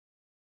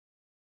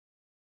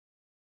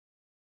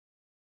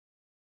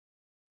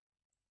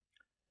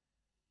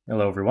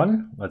Hello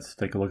everyone, let's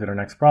take a look at our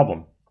next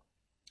problem.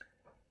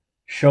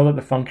 Show that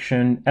the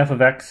function f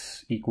of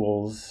x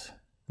equals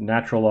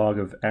natural log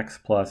of x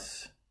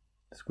plus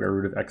square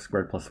root of x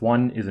squared plus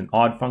 1 is an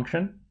odd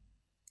function,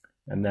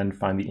 and then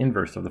find the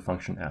inverse of the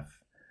function f.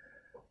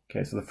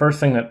 Okay, so the first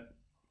thing that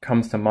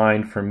comes to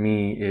mind for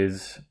me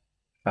is,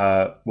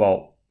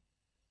 well,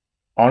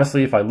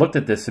 honestly, if I looked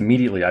at this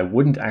immediately, I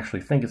wouldn't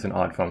actually think it's an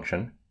odd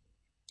function.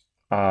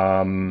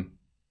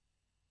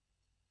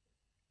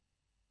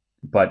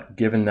 But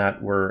given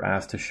that we're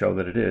asked to show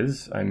that it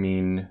is, I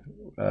mean,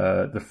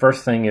 the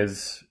first thing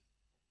is,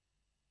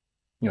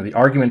 the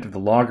argument of the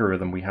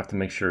logarithm we have to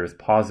make sure is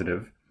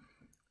positive.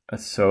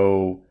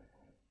 So,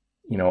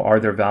 are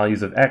there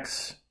values of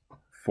x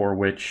for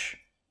which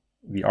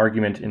the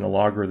argument in the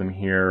logarithm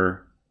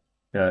here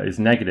is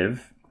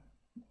negative?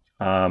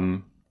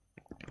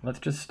 Let's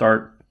just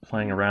start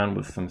playing around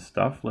with some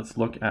stuff. Let's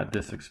look at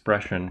this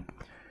expression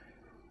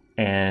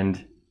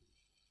and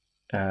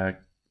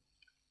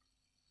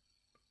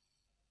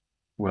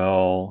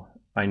well,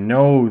 I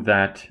know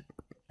that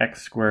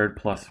x squared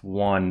plus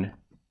 1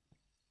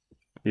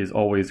 is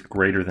always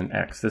greater than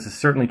x. This is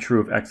certainly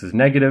true if x is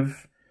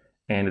negative,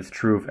 and it's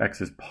true if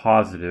x is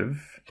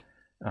positive,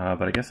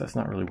 but I guess that's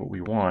not really what we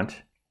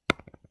want.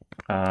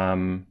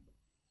 Well,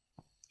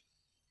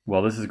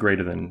 this is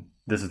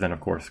then of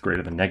course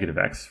greater than negative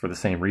x for the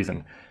same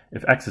reason.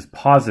 If x is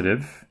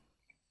positive,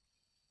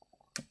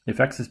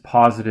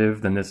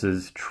 then this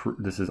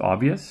is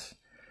obvious.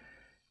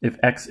 If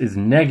x is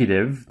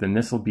negative, then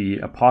this will be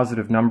a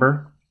positive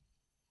number.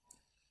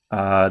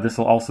 This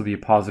will also be a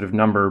positive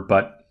number,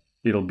 but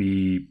it'll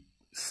be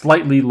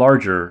slightly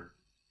larger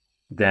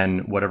than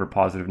whatever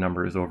positive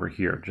number is over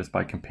here, just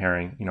by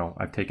comparing,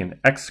 I've taken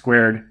x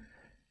squared.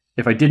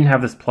 If I didn't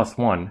have this plus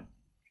 1,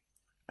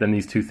 then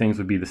these two things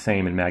would be the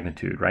same in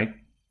magnitude, right?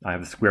 I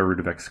have the square root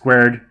of x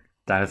squared.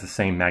 That has the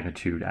same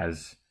magnitude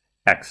as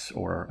x,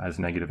 or as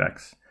negative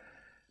x.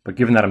 But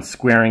given that I'm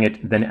squaring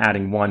it, then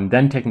adding 1,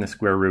 then taking the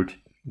square root,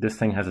 this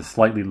thing has a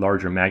slightly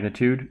larger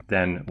magnitude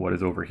than what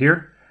is over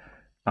here.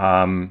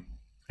 And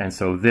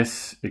so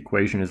this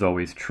equation is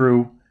always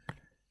true,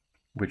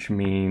 which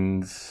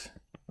means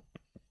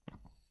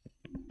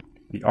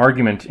the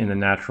argument in the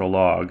natural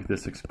log,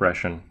 this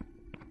expression,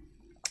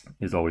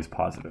 is always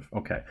positive.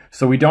 Okay,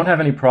 so we don't have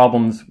any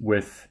problems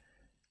with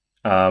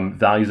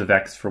values of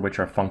x for which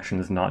our function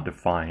is not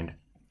defined.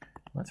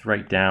 Let's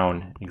write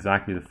down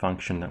exactly the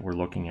function that we're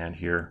looking at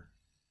here.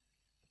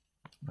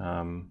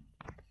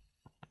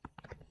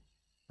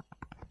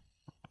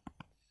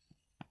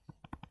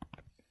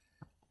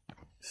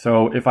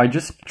 So if I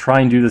just try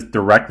and do this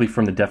directly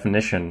from the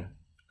definition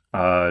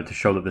to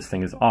show that this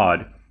thing is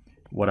odd,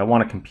 what I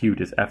want to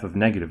compute is f of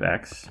negative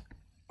x,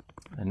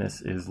 and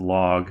this is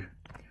log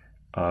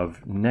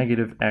of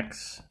negative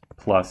x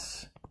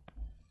plus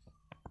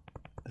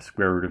the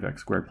square root of x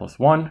squared plus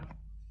 1.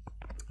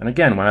 And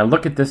again, when I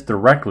look at this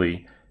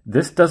directly,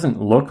 this doesn't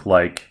look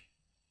like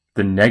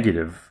the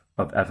negative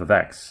of f of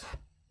x,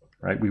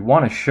 right? We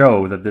want to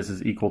show that this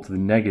is equal to the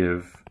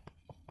negative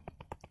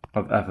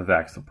of f of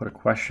x. I'll put a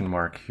question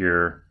mark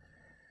here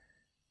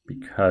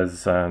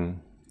because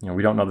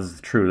we don't know this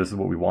is true. This is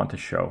what we want to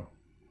show,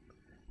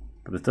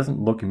 but this doesn't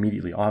look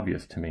immediately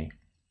obvious to me.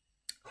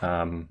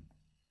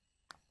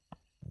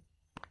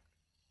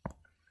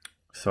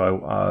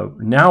 So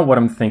now what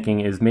I'm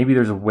thinking is maybe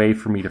there's a way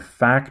for me to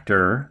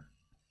factor.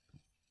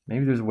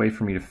 Maybe there's a way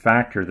for me to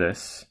factor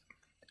this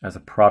as a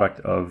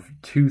product of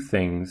two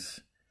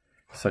things,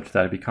 such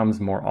that it becomes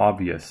more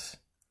obvious.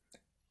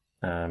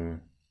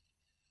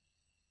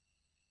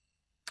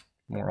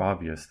 More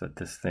obvious that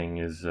this thing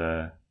is,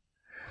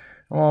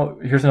 well,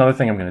 here's another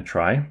thing I'm going to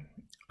try.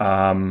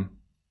 I'm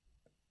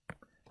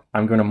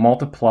going to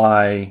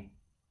multiply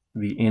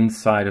the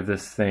inside of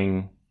this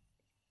thing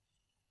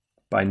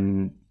by,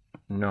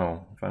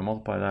 no, if I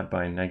multiply that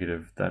by a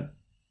negative, that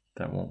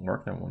won't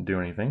work, that won't do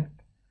anything.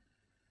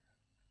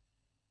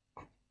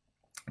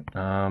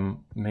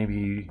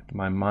 Maybe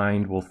my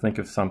mind will think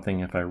of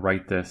something if I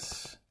write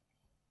this,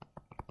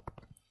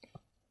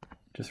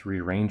 just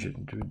rearrange it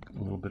and do it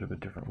a little bit of a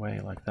different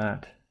way, like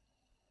that.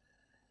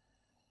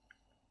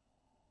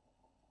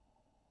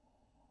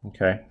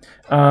 Okay.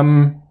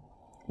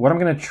 What I'm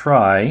going to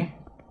try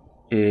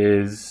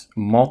is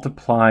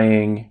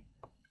multiplying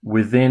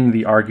within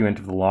the argument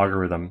of the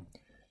logarithm,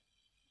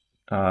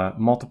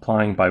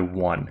 multiplying by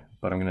 1.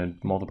 But I'm going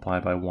to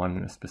multiply by 1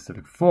 in a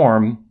specific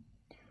form.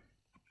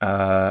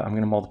 I'm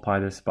going to multiply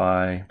this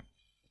by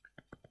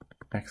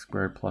x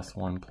squared plus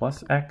 1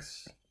 plus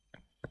x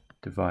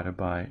divided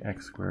by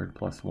x squared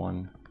plus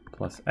 1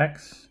 plus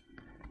x,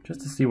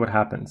 just to see what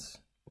happens.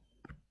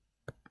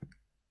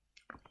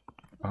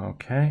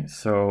 Okay,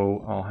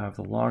 so I'll have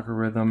the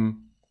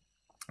logarithm.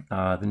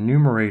 The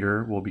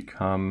numerator will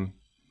become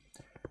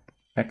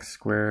x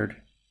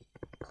squared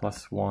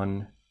plus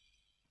 1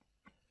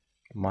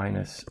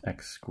 minus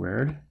x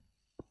squared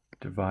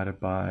divided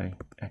by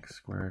x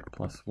squared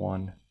plus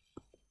 1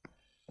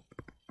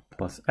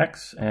 plus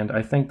x, and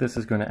I think this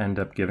is going to end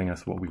up giving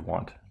us what we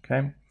want.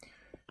 Okay,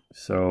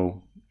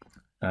 so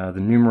The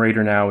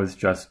numerator now is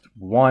just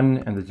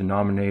 1, and the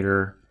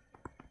denominator,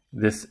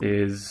 this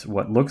is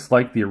what looks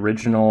like the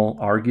original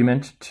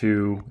argument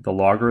to the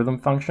logarithm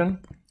function.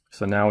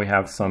 So now we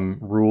have some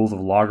rules of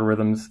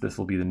logarithms. This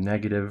will be the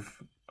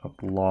negative of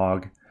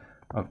log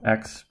of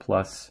x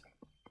plus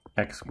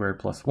x squared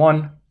plus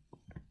 1,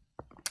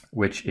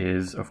 which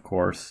is, of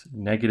course,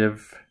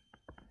 negative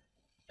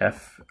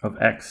f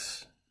of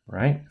x,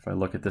 right? If I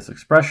look at this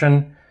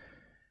expression,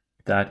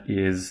 that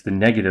is the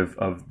negative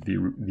of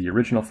the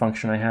original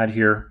function I had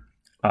here.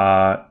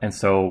 And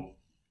so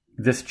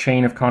this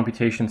chain of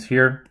computations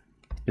here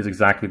is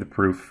exactly the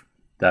proof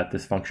that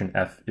this function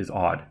f is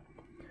odd.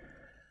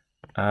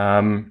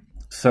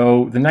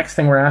 So the next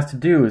thing we're asked to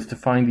do is to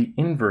find the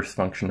inverse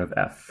function of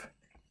f.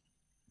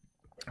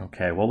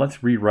 Okay, well,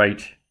 let's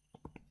rewrite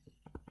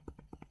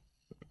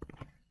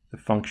the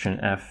function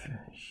f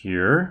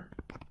here.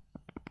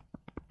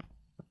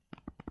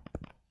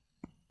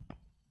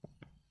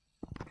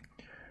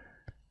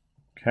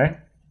 Okay.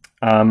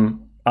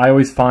 I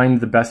always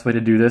find the best way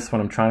to do this when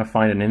I'm trying to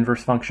find an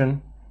inverse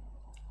function.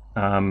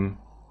 I'll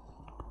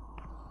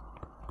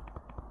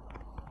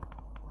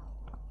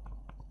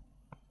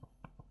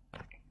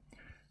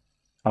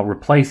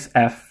replace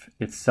f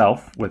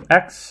itself with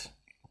x,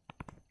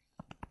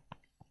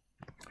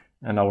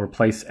 and I'll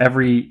replace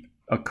every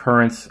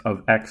occurrence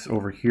of x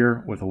over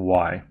here with a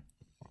y.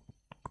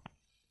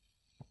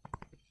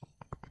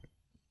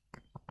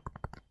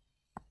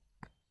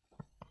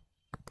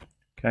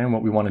 Okay, and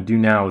what we want to do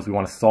now is we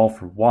want to solve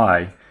for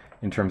y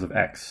in terms of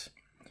x.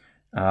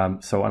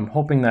 So I'm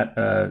hoping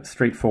that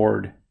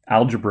straightforward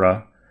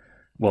algebra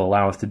will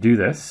allow us to do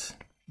this.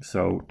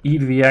 So e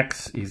to the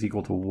x is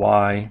equal to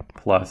y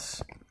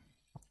plus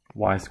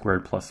y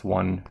squared plus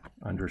 1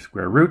 under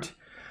square root.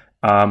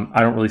 I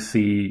don't really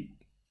see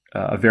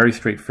a very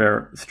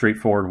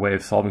straightforward way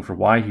of solving for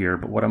y here,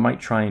 but what I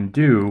might try and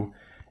do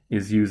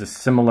is use a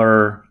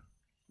similar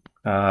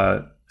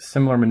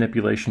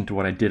manipulation to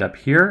what I did up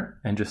here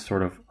and just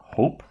sort of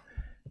hope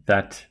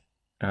that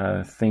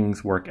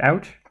things work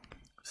out.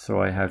 So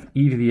I have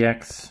e to the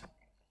x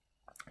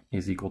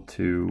is equal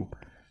to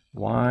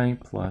y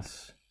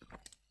plus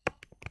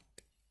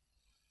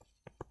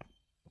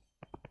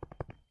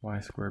y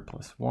squared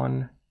plus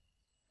 1,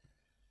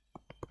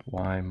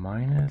 y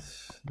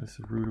minus this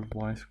root of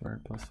y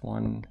squared plus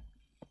 1.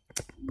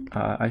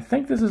 I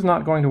think this is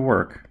not going to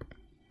work,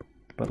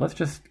 but let's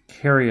just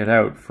carry it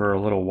out for a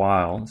little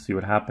while and see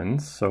what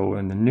happens. So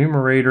in the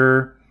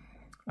numerator,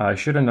 I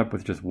should end up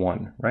with just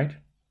 1, right?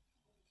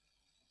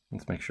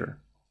 Let's make sure.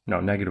 No,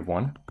 negative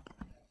 1.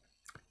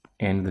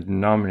 And the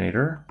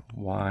denominator,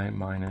 y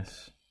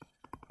minus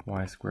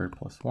y squared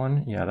plus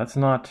 1. Yeah, that's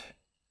not,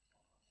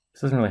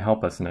 this doesn't really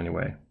help us in any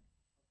way.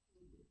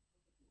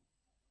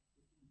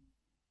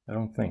 I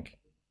don't think.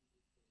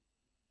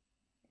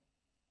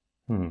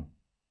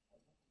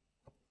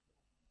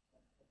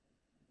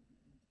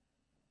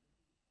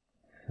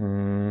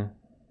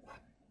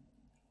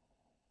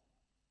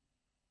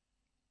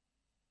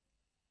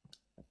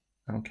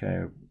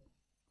 Okay,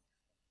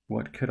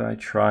 what could I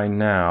try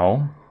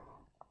now?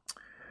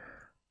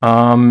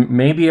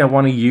 Maybe I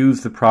want to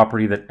use the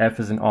property that f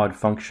is an odd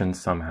function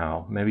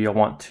somehow. Maybe I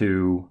want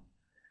to,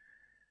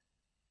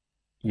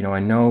 I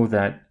know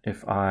that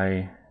if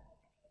I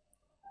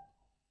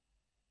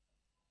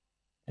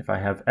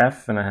have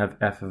f and I have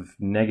f of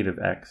negative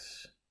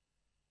x,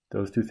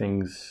 those two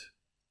things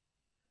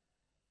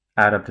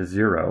add up to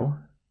 0.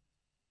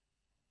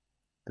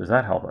 Does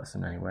that help us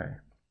in any way?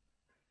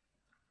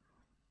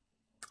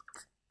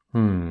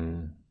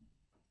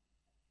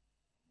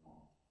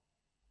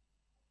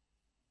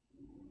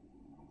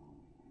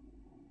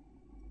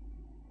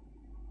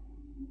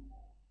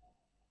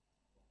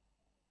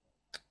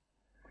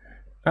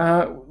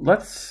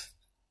 Let's,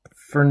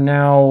 for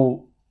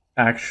now,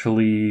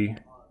 actually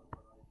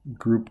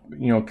group,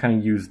 kind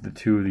of use the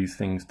two of these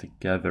things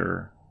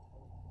together.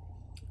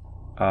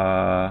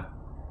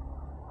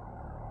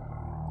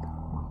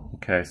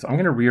 Okay, so I'm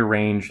going to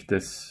rearrange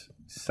this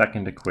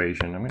second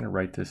equation. I'm going to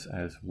write this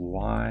as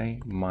y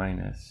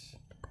minus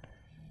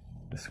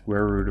the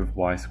square root of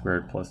y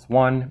squared plus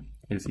 1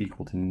 is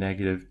equal to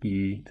negative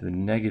e to the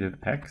negative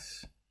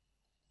x.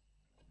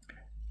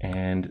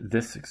 And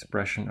this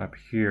expression up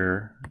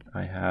here,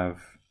 I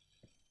have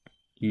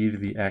e to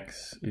the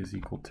x is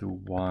equal to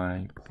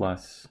y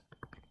plus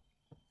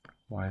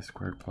y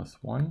squared plus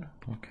 1.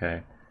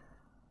 Okay,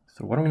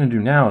 so what I'm going to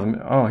do now is,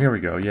 oh, here we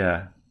go,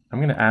 yeah. I'm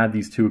going to add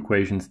these two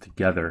equations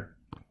together.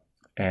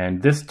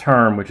 And this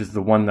term, which is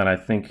the one that I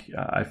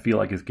feel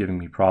like is giving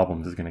me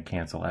problems, is going to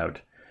cancel out.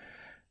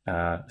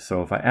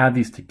 So if I add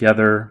these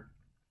together,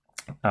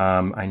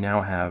 I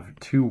now have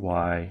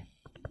 2y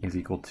is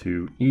equal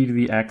to e to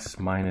the x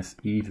minus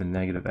e to the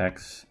negative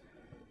x.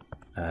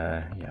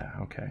 Yeah,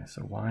 okay,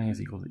 so y is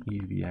equal to e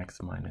to the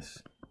x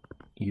minus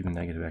e to the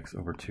negative x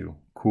over 2.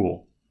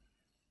 Cool.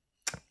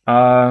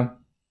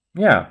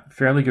 Yeah,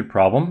 fairly good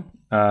problem.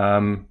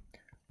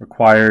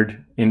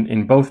 Required,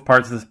 in both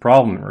parts of this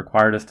problem, it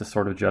required us to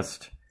sort of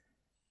just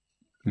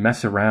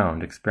mess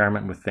around,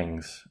 experiment with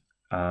things.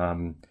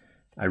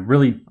 I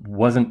really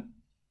wasn't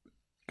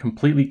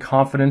completely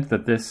confident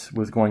that this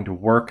was going to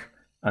work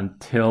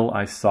until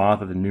I saw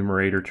that the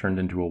numerator turned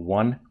into a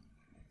 1.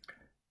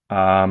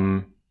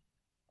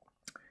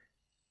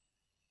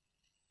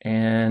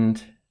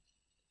 And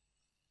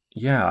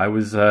yeah, I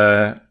was,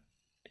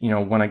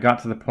 when I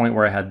got to the point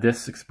where I had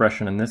this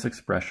expression and this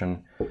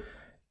expression,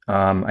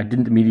 I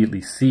didn't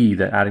immediately see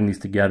that adding these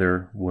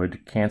together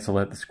would cancel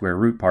out the square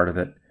root part of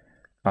it.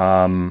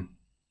 And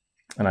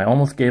I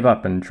almost gave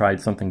up and tried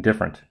something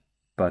different.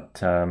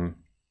 But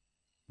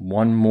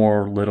one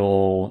more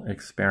little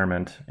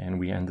experiment and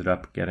we ended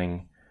up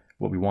getting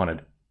what we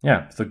wanted.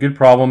 Yeah, so good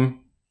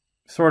problem,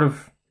 sort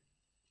of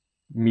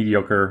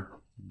mediocre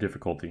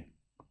difficulty.